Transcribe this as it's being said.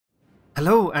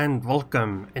Hello and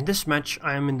welcome. In this match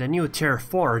I am in the new tier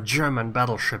 4 German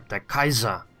battleship, the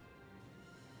Kaiser.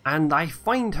 And I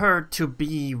find her to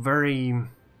be very...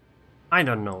 I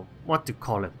don't know what to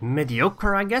call it,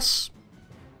 mediocre I guess?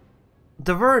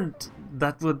 The word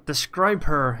that would describe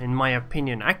her, in my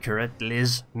opinion accurately,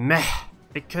 is meh.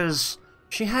 Because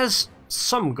she has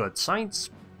some good sides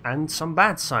and some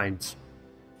bad sides.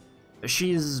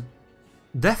 She's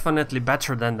definitely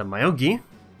better than the Myogi,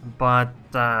 but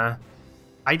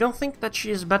I don't think that she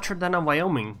is better than a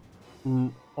Wyoming,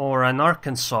 or an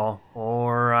Arkansas,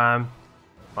 or,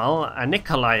 well, a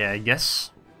Nikolai, I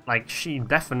guess. Like, she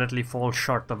definitely falls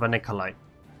short of a Nikolai.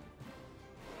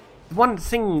 One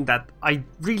thing that I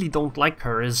really don't like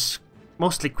her is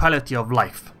mostly quality of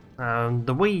life.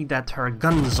 The way that her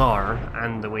guns are,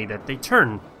 and the way that they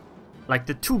turn. Like,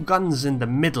 the two guns in the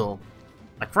middle.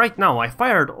 Like, right now, I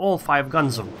fired all 5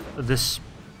 guns of this.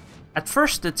 At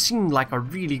first it seemed like a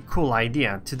really cool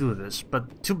idea to do this,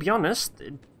 but to be honest,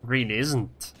 it really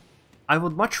isn't. I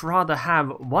would much rather have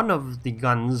one of the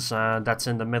guns that's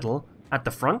in the middle at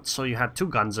the front, so you had 2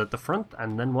 guns at the front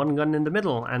and then 1 gun in the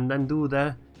middle, and then do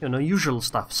the, usual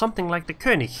stuff, something like the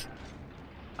König.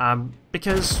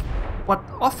 Because what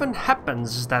often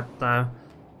happens is that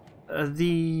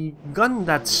the gun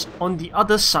that's on the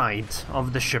other side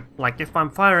of the ship, like if I'm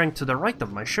firing to the right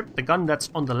of my ship, the gun that's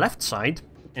on the left side,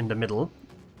 in the middle,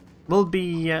 will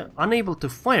be unable to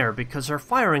fire because her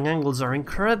firing angles are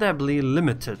incredibly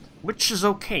limited, which is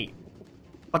okay.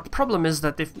 But the problem is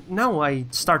that if now I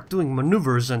start doing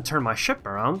maneuvers and turn my ship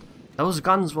around, those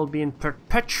guns will be in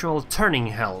perpetual turning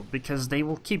hell, because they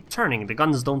will keep turning. The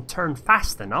guns don't turn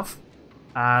fast enough,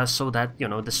 so that,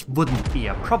 this wouldn't be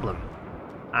a problem.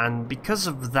 And because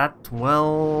of that,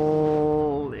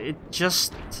 well, it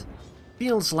just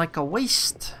feels like a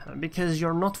waste, because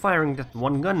you're not firing that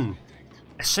 1 gun.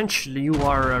 Essentially you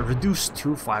are reduced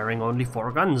to firing only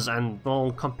 4 guns, and well,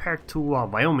 compared to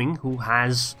Wyoming, who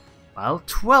has, well,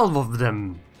 12 of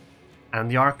them.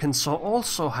 And the Arkansas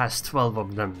also has 12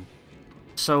 of them.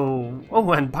 So,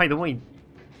 oh, and by the way,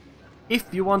 if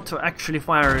you want to actually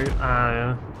fire,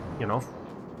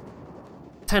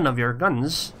 10 of your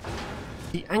guns,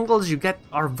 the angles you get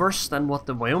are worse than what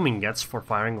the Wyoming gets for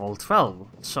firing all 12.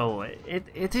 So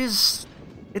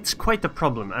it's quite a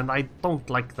problem, and I don't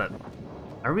like that.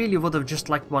 I really would have just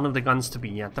liked one of the guns to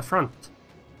be at the front.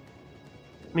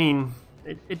 I mean,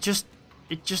 it just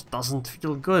doesn't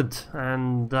feel good,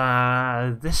 and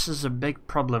this is a big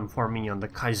problem for me on the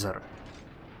Kaiser.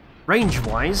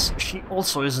 Range-wise, she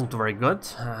also isn't very good,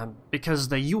 because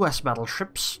the US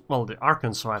battleships, well, the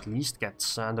Arkansas at least,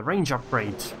 gets the range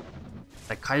upgrade.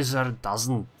 The Kaiser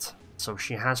doesn't, so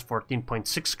she has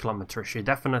 14.6 kilometers. She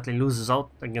definitely loses out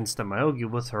against the Myogi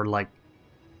with her, like,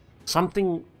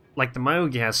 something, like the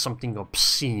Myogi has something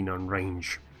obscene on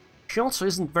range. She also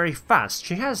isn't very fast.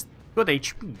 She has good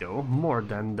HP though, more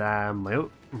than the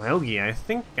Myogi I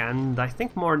think, and I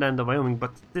think more than the Wyoming,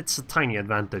 but it's a tiny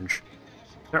advantage.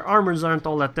 Their armors aren't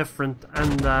all that different,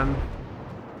 and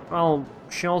well,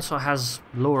 she also has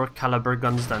lower caliber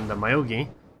guns than the Myogi.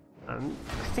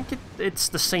 I think it's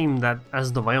the same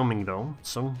as the Wyoming though,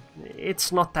 so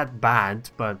it's not that bad,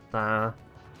 but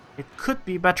it could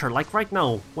be better. Like right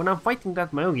now, when I'm fighting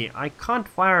that Myogi, I can't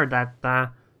fire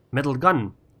that middle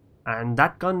gun, and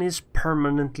that gun is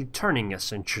permanently turning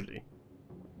essentially.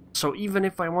 So even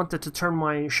if I wanted to turn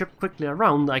my ship quickly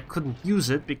around, I couldn't use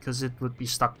it because it would be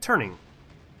stuck turning.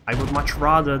 I would much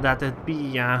rather that it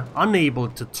be unable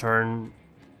to turn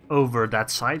over that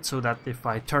side, so that if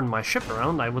I turn my ship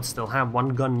around, I would still have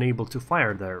 1 gun able to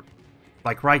fire there.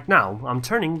 Like right now, I'm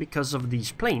turning because of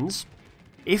these planes.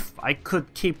 If I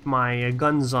could keep my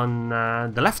guns on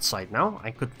the left side now,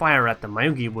 I could fire at the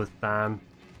Myogi with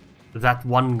that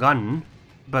 1 gun,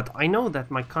 but I know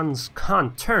that my guns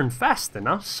can't turn fast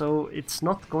enough, so it's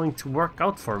not going to work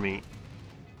out for me.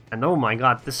 And oh my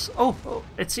god, this... Oh,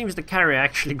 it seems the carrier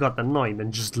actually got annoyed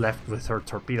and just left with her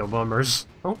torpedo bombers.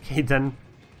 Okay then.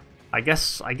 I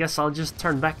guess I'll just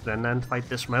turn back then and fight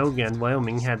this Myogi and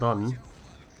Wyoming head on.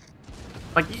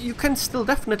 Like, you can still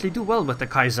definitely do well with the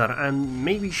Kaiser, and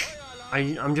maybe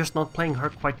I'm just not playing her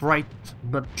quite right,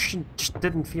 but she just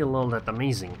didn't feel all that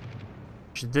amazing.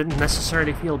 She didn't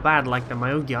necessarily feel bad like the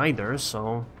Myogi either,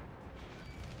 so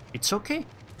it's okay.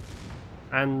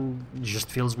 And it just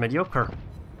feels mediocre.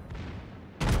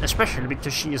 Especially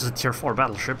because she is a tier 4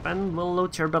 battleship, and well, low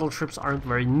tier battleships aren't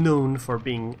very known for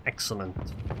being excellent.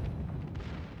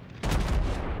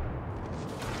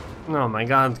 Oh my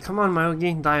god, come on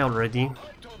Myogi, die already.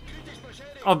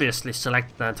 Obviously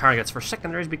select the targets for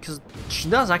secondaries, because she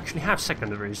does actually have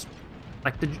secondaries.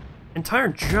 Like entire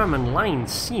German line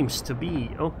seems to be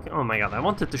okay. Oh my god, I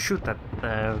wanted to shoot at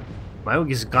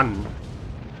Myogi's gun.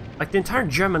 Like, the entire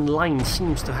German line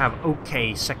seems to have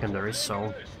okay secondaries,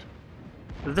 so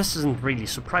this isn't really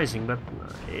surprising, but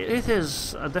it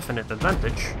is a definite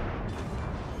advantage.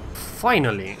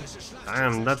 Finally!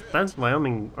 Damn, that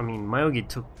Wyoming, I mean, Myogi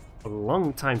took a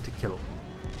long time to kill.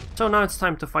 So now it's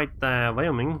time to fight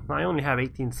Wyoming. I only have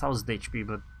 18,000 HP,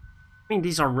 but I mean,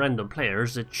 these are random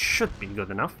players, it should be good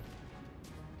enough.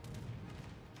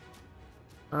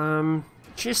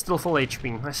 She's still full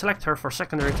HP. I select her for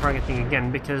secondary targeting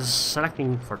again, because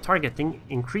selecting for targeting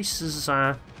increases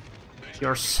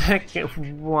your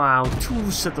second... Wow, 2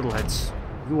 citadel hits.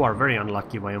 You are very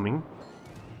unlucky, Wyoming.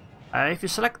 If you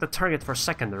select the target for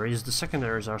secondaries, the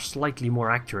secondaries are slightly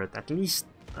more accurate, at least.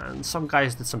 And some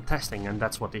guys did some testing, and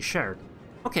that's what they shared.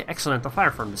 Okay, excellent fire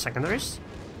from the secondaries.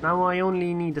 Now I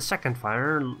only need a second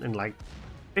fire in like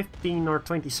 15 or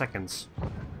 20 seconds.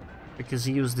 Because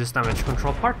he used this damage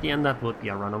control party, and that would be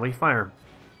a runaway fire.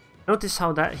 Notice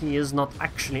how that he is not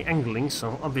actually angling,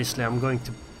 so obviously I'm going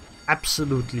to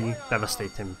absolutely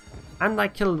devastate him. And I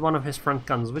killed one of his front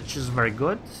guns, which is very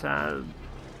good. The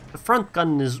front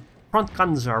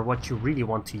guns are what you really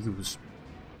want to use.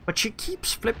 But she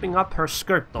keeps flipping up her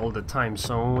skirt all the time,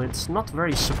 so it's not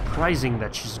very surprising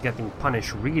that she's getting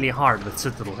punished really hard with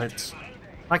citadel hits.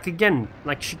 Like, again,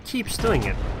 like, she keeps doing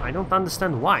it. I don't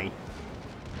understand why.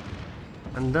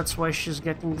 And that's why she's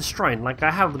getting destroyed. Like,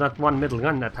 I have that one middle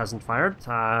gun that hasn't fired.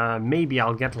 Maybe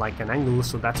I'll get like an angle,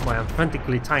 so that's why I'm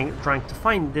frantically trying to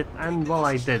find it, and well,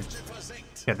 I did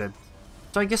get it.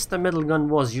 So I guess the middle gun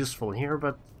was useful here,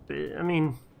 but I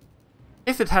mean,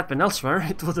 if it had been elsewhere,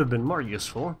 it would have been more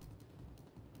useful.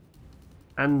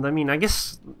 And I mean, I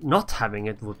guess not having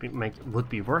it would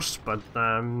be worse, but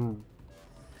I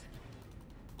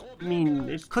mean,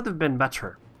 it could have been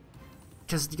better,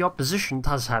 because the opposition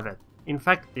does have it. In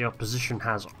fact, the opposition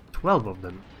has 12 of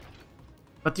them.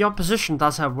 But the opposition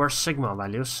does have worse sigma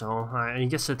values, so I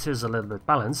guess it is a little bit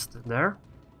balanced there.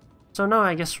 So now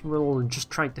I guess we'll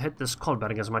just try to hit this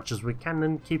Kolberg as much as we can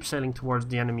and keep sailing towards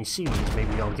the enemy sea lanes.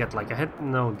 Maybe I'll get like a hit.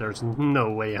 No, there's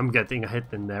no way I'm getting a hit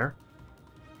in there.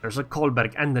 There's a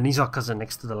Kolberg and an Izakaze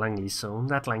next to the Langley, so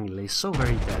that Langley is so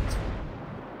very dead.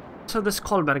 So this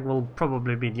Kolberg will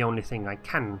probably be the only thing I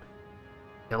can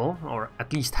kill, or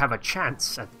at least have a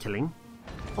chance at killing.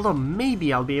 Although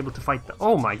maybe I'll be able to fight the...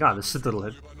 Oh my god, the citadel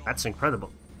hit. That's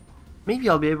incredible. Maybe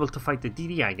I'll be able to fight the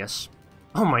DD, I guess.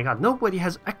 Oh my god, nobody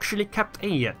has actually kept A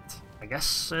yet. I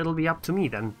guess it'll be up to me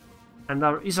then. And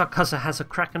our Izakaze has a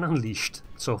Kraken unleashed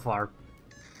so far.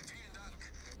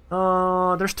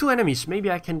 There's 2 enemies.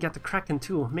 Maybe I can get the Kraken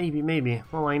too. Maybe.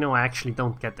 Well, I know I actually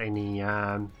don't get any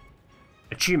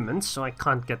achievements, so I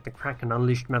can't get the Kraken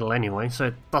Unleashed medal anyway, so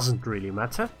it doesn't really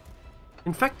matter.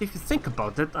 In fact, if you think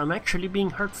about it, I'm actually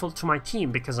being hurtful to my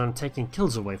team because I'm taking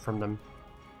kills away from them.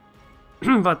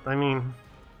 But, I mean,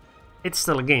 it's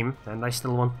still a game, and I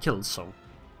still want kills, so...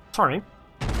 Sorry.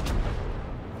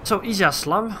 So,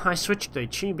 Izyaslav, I switched to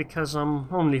HE because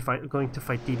I'm only going to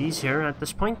fight DDs here at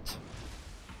this point.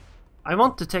 I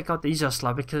want to take out the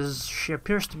Izyaslav because she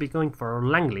appears to be going for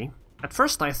Langley. At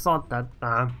first I thought that,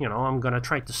 you know, I'm gonna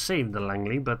try to save the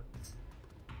Langley, but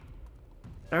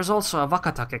there's also a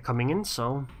Wakatake coming in,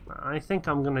 so I think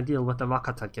I'm gonna deal with the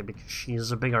Wakatake because she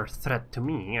is a bigger threat to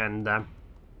me, and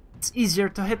it's easier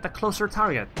to hit a closer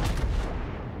target.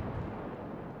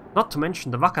 Not to mention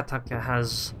the Wakatake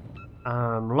has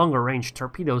longer range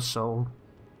torpedoes, so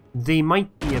they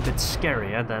might be a bit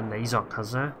scarier than the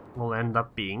Izakaze will end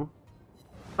up being.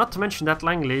 Not to mention that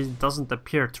Langley doesn't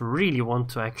appear to really want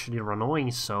to actually run away,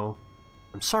 so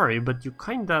I'm sorry, but you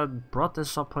kinda brought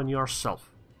this upon yourself.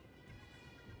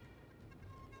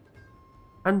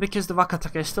 And because the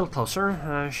Wakatake is still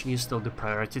closer, she is still the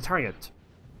priority target.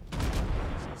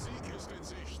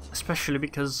 Especially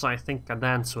because I think a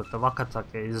dance with the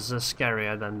Wakatake is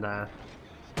scarier than the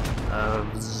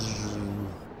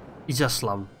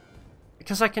Izyaslav.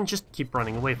 Because I can just keep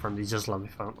running away from the Izyaslav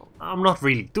if I'm not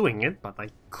really doing it, but I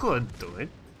could do it.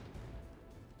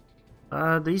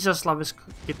 The Izyaslav is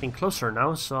getting closer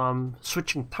now, so I'm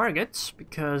switching targets,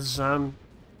 because a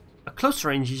close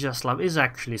range Izyaslav is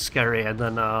actually scarier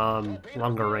than a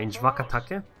longer range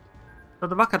Wakatake. So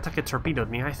the Wakatake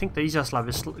torpedoed me. I think the Izyaslav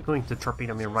is going to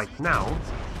torpedo me right now.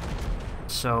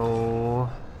 So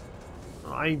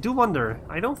I do wonder.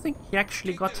 I don't think he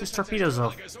actually got his torpedoes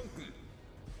off.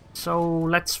 So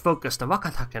let's focus the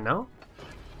Wakatake now.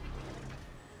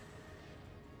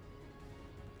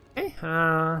 Okay,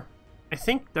 I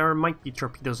think there might be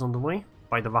torpedoes on the way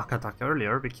by the Wakatake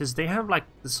earlier, because they have like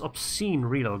this obscene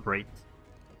reload rate.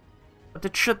 But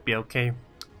it should be okay.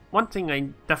 one thing I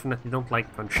definitely don't like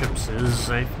on ships is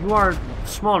if you are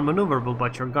small maneuverable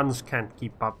but your guns can't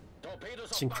keep up.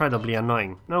 It's incredibly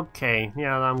annoying. Okay,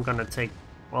 yeah, I'm gonna take,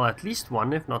 well, at least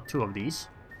one, if not two of these.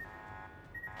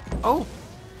 Oh!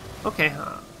 Okay,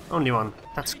 only one.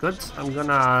 That's good. I'm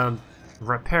gonna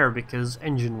repair because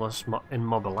engine was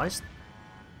immobilized.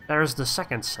 There's the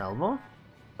second salvo.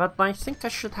 But I think I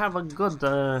should have a good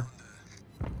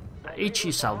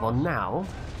HE salvo now.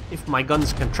 If my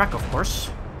guns can track, of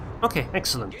course. Okay,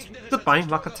 excellent. Goodbye,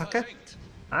 Wakatake.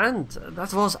 And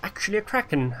that was actually a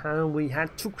Kraken. We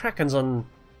had two Krakens on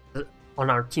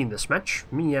our team this match.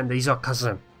 Me and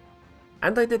Izokaze.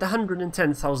 And I did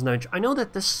 110,000 damage. I know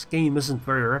that this game isn't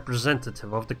very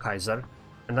representative of the Kaiser.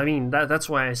 And I mean, that's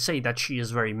why I say that she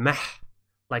is very meh.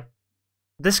 Like,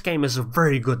 this game is a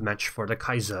very good match for the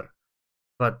Kaiser.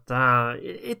 But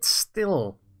it's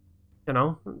still, you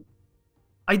know,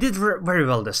 I did very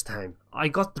well this time. I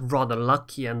got rather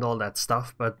lucky and all that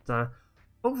stuff, but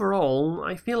overall,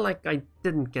 I feel like I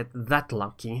didn't get that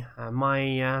lucky.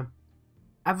 My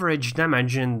average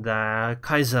damage in the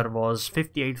Kaiser was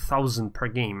 58,000 per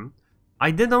game. I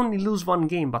did only lose one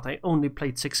game, but I only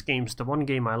played 6 games. The one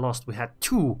game I lost, we had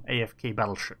 2 AFK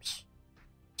battleships.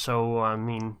 So, I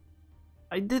mean,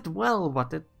 I did well,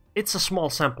 but it's a small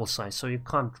sample size, so you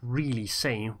can't really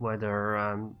say whether,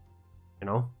 you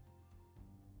know,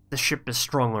 the ship is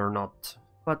strong or not.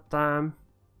 But, I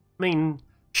mean,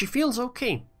 she feels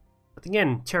okay. But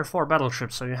again, tier 4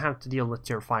 battleships, so you have to deal with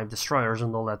tier 5 destroyers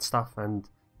and all that stuff, and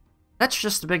that's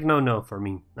just a big no-no for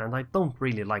me, and I don't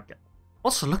really like it.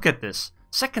 Also, look at this.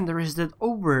 Secondaries did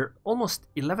over almost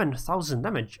 11,000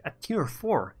 damage at tier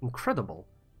 4. Incredible.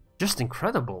 Just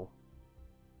incredible.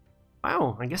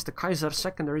 Wow, I guess the Kaiser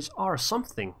secondaries are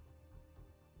something.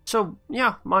 So,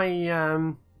 yeah,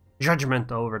 my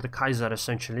judgment over the Kaiser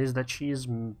essentially is that she is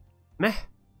meh.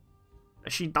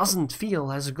 She doesn't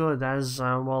feel as good as,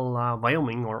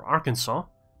 Wyoming or Arkansas.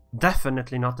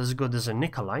 Definitely not as good as a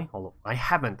Nikolai, although I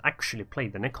haven't actually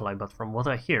played the Nikolai, but from what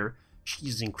I hear,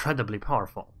 she's incredibly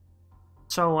powerful.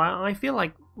 So I feel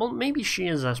like, well, maybe she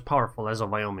is as powerful as a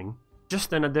Wyoming,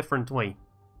 just in a different way.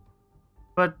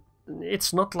 But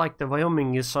it's not like the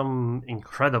Wyoming is some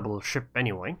incredible ship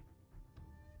anyway.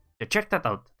 Yeah, check that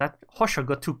out. That Hosha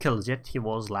got 2 kills, yet he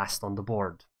was last on the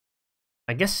board.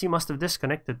 I guess he must have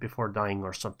disconnected before dying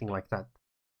or something like that.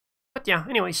 But yeah,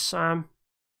 anyways,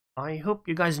 I hope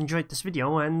you guys enjoyed this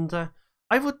video, and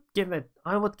I would give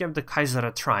the Kaiser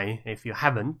a try if you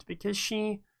haven't, because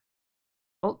she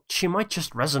might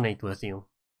just resonate with you.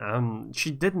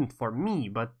 She didn't for me,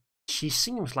 but she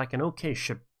seems like an okay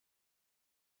ship.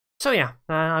 So yeah,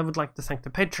 I would like to thank the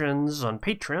patrons on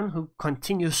Patreon who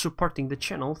continue supporting the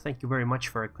channel. Thank you very much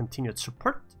for your continued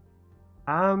support.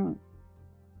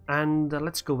 And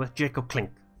let's go with Jacob Klink.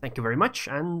 Thank you very much,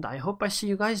 and I hope I see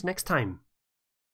you guys next time.